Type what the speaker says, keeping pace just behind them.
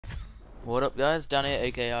What up guys, Danny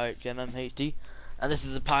aka RhmmHD, and this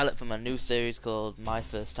is a pilot for my new series called My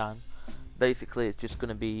First Time. Basically it's just going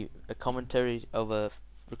to be a commentary over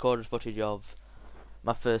recorded footage of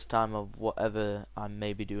my first time of whatever I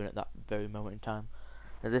may be doing at that very moment in time.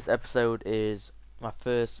 Now, this episode is my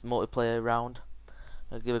first multiplayer round.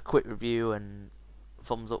 I'll give a quick review and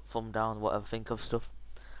thumbs up, thumb down, whatever I think of stuff.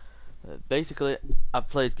 Basically I've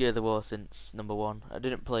played Gears of War since number 1. I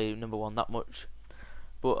didn't play number 1 that much,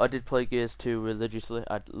 but I did play Gears 2 religiously.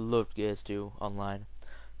 I loved Gears 2 online,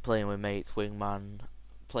 playing with mates, wingman,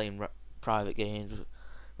 playing private games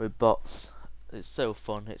with bots. It's so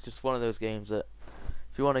fun. It's just one of those games that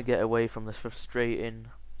if you want to get away from the frustrating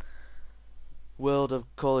world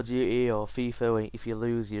of Call of Duty or FIFA, where if you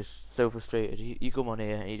lose you're so frustrated, you come on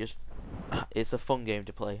here and it's a fun game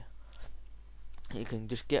to play. You can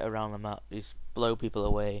just get around the map, just blow people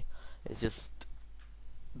away. It's just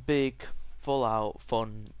big, full out,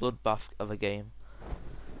 fun, bloodbath of a game.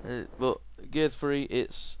 But Gears 3,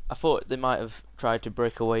 I thought they might have tried to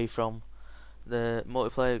break away from the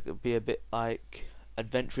multiplayer, be a bit like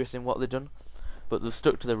adventurous in what they've done, but they've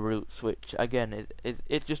stuck to the roots, which again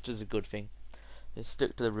it just is a good thing. They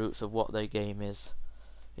stuck to the roots of what their game is.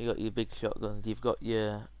 You got your big shotguns, you've got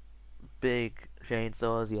your big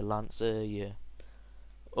chainsaws, your lancer, your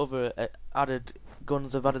other added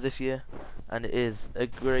guns I've added this year, and it is a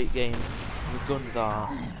great game. The guns are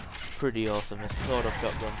pretty awesome. The sawed-off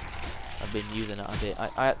shotgun, I've been using it a bit.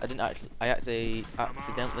 I actually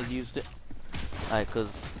accidentally used it,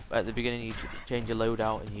 because at the beginning you change your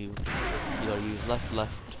loadout and you gotta use left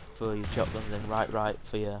for your shotguns and right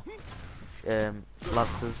for your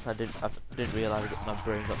lancers. I didn't realise that my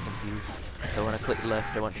brain got confused. So when I clicked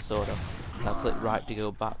left, I went to sawed-off. I clicked right to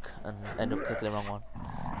go back and end up clicking the wrong one.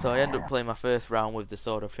 So I ended up playing my first round with the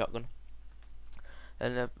sawed-off shotgun.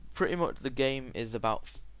 And pretty much the game is about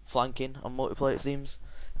flanking on multiplayer, it seems.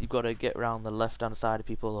 You've got to get around the left-hand side of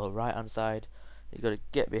people or right-hand side. You've got to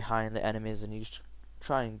get behind the enemies and you just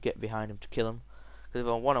try and get behind them to kill them. Because if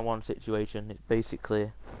a one-on-one situation,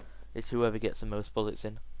 it's whoever gets the most bullets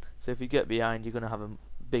in. So if you get behind, you're going to have a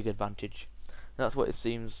big advantage. And that's what it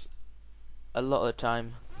seems a lot of the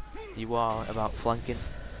time you are about flanking.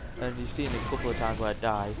 And you've seen a couple of times where I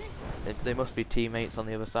die. They must be teammates on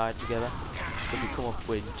the other side together. So you come up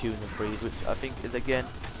with 2s and 3s, which I think is a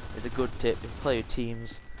good tip. If you play with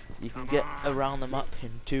teams, you can get around the map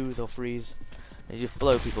in 2s or 3s and you just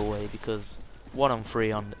blow people away, because 1 on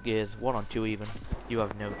 3 on Gears, 1 on 2 even, you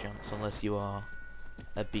have no chance unless you are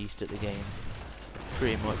a beast at the game.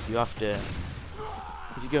 Pretty much you have to,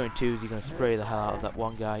 if you go in 2s, you're going to spray the hell out of that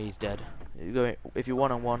one guy, he's dead. If you're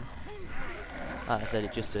 1 on 1, like I said,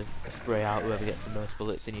 it's just a spray out whoever gets the most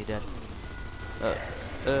bullets and you're dead.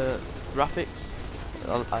 Graphics,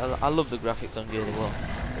 I love the graphics on Gears of War.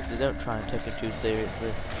 They don't try and take them too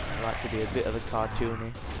seriously. They like to be a bit of a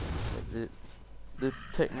cartoony. They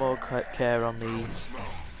take more care on the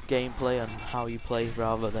gameplay and how you play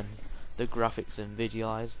rather than the graphics and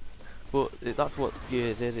visualize. But that's what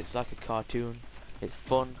Gears is. It's like a cartoon. It's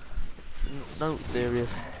fun, not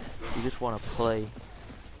serious. You just want to play.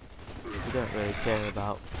 You don't really care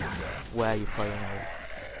about where you're playing or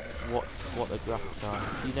what the graphics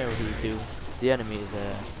are. You know who you do. The enemies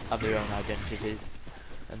have their own identity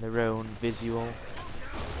and their own visual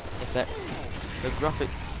effects. The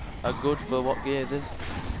graphics are good for what Gears is.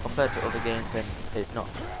 Compared to other games, then it's not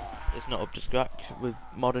up to scratch with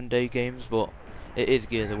modern day games, but it is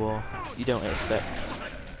Gears of War. You don't expect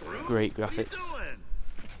great graphics.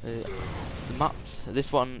 The maps.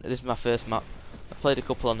 This is my first map. I played a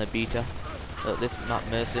couple on the beta. This map,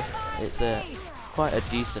 Mercy, it's quite a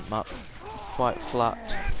decent map. Quite flat.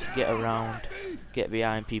 Get around, get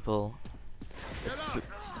behind people. It's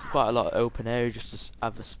quite a lot of open area just to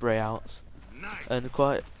have the spray outs, and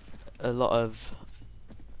quite a lot of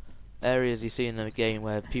areas you see in the game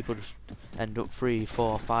where people just end up 3,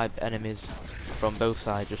 4, 5 enemies from both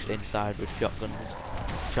sides just inside with shotguns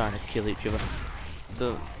trying to kill each other.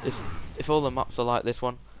 So if all the maps are like this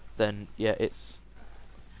one, then yeah,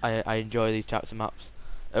 I enjoy these types of maps.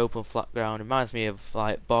 Open flat ground, reminds me of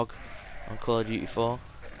like Bog on Call of Duty 4.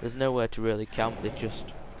 There's nowhere to really camp, they're just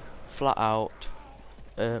flat out,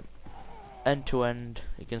 end to end.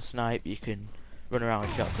 You can snipe, you can run around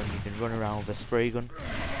with a shotgun, you can run around with a spray gun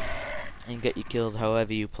and get your kills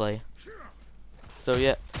however you play. So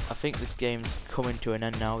yeah, I think this game's coming to an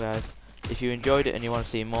end now, guys. If you enjoyed it and you want to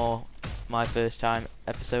see more My First Time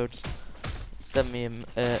episodes, leave me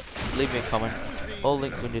a comment. All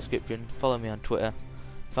links in the description. Follow me on Twitter.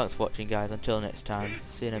 Thanks for watching, guys. Until next time,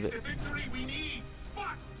 see you in a bit.